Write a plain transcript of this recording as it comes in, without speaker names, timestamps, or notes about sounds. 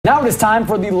Now it is time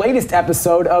for the latest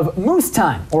episode of Moose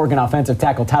Time. Oregon offensive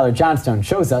tackle Tyler Johnstone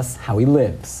shows us how he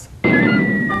lives. Hurry,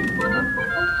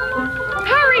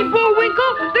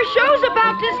 Bullwinkle! The show's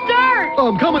about to start!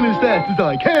 I'm coming as fast as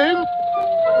I can.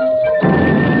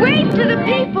 Wave to the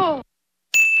people!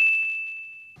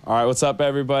 All right, what's up,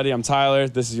 everybody? I'm Tyler.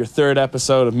 This is your third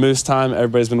episode of Moose Time.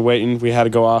 Everybody's been waiting. We had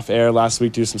to go off air last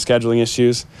week due to some scheduling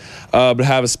issues. But I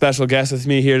have a special guest with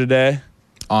me here today.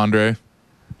 Andre.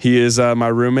 He is my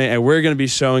roommate, and we're going to be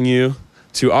showing you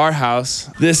to our house.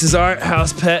 This is our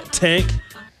house pet, Tank.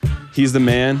 He's the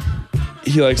man.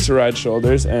 He likes to ride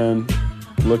shoulders and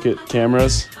look at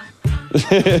cameras.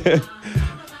 This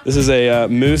is a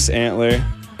moose antler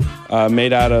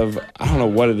made out of, I don't know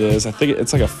what it is. I think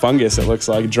it's like a fungus, it looks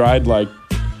like. Dried, like,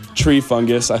 tree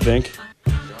fungus, I think.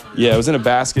 Yeah, it was in a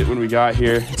basket when we got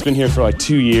here. It's been here for like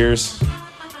 2 years.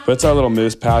 But it's our little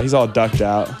moose pal. He's all ducked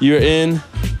out. You're in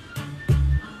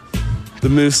the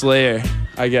moose lair,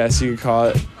 I guess you could call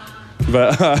it.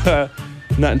 But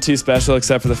nothing too special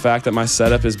except for the fact that my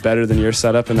setup is better than your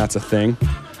setup, and that's a thing.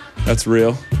 That's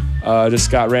real. Just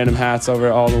got random hats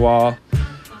over all the wall.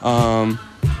 I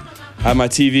have my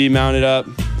TV mounted up.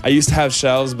 I used to have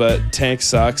shelves, but Tank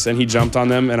sucks, and he jumped on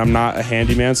them, and I'm not a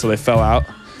handyman, so they fell out.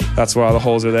 That's why all the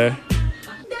holes are there.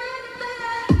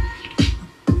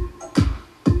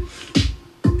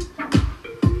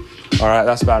 All right,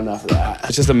 that's about enough of that.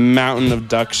 It's just a mountain of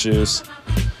duck shoes.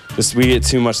 We get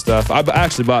too much stuff. I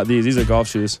actually bought these. These are golf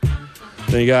shoes.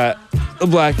 Then you got the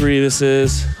black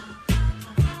Reeveses,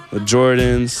 the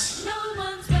Jordans.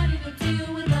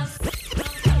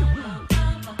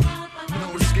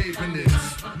 No escaping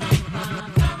this.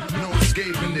 No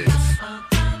escaping this.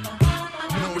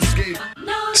 No escape.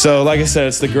 So, like I said,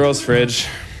 it's the girls' fridge,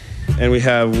 and we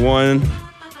have 1,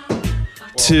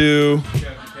 2,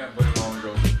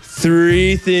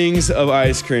 3 things of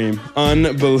ice cream.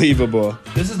 Unbelievable.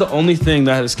 This is the only thing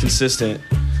that is consistent.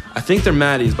 I think they're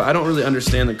Maddie's, but I don't really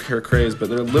understand the craze, but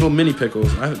they're little mini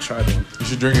pickles. I haven't tried one. You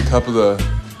should drink a cup of the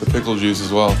pickle juice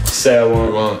as well. Say I won't.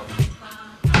 You won't.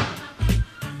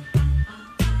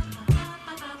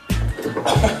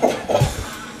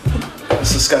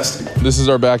 It's disgusting. This is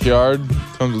our backyard.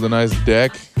 Comes with a nice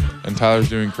deck, and Tyler's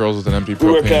doing curls with an empty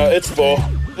propane. Workout, it's full.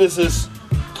 This is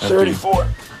 34,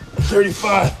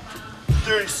 35,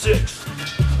 36.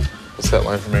 What's that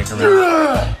line from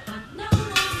Anchorman?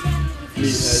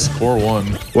 Score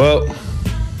 1. Well,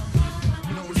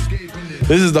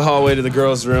 this is the hallway to the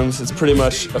girls' rooms. It's pretty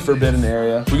much a forbidden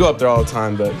area. We go up there all the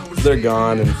time, but they're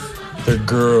gone and they're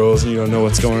girls and you don't know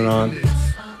what's going on.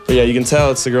 But yeah, you can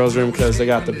tell it's the girls' room because they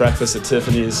got the Breakfast at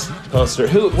Tiffany's poster.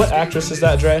 What actress is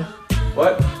that, Dre?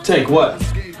 What? Tank, what?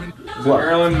 Is it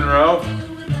Marilyn Monroe?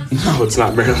 No, it's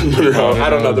not Marilyn Monroe. I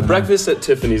don't know. The Breakfast at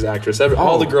Tiffany's actress.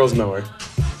 All the girls know her.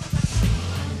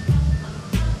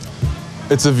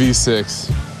 It's a V6.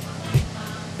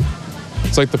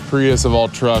 It's like the Prius of all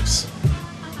trucks.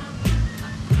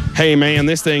 Hey man,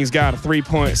 this thing's got a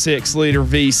 3.6 liter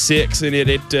V6 in it.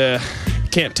 It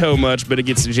can't tow much, but it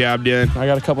gets the job done. I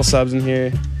got a couple subs in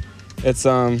here. It's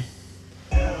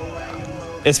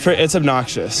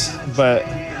obnoxious, but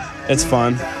it's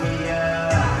fun.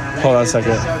 Hold on a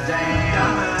second.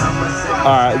 All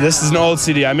right, this is an old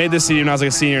CD. I made this CD when I was like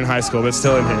a senior in high school, but it's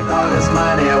still in here. It's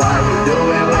obnoxious.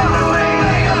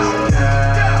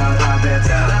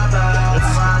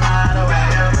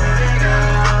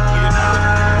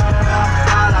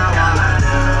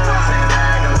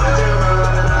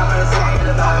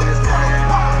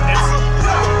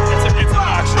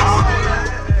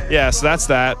 Yeah, so that's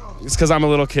that. It's because I'm a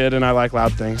little kid and I like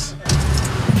loud things.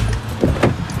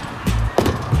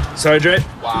 Sorry, Dre.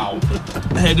 Wow.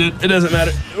 Hey, dude, it doesn't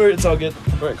matter. It's all good.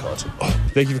 We're at college.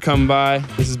 Thank you for coming by.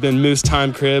 This has been Moose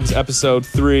Time Cribs, episode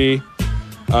 3.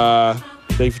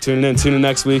 Thank you for tuning in. Tune in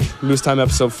next week. Moose Time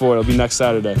episode 4. It'll be next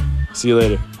Saturday. See you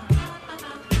later.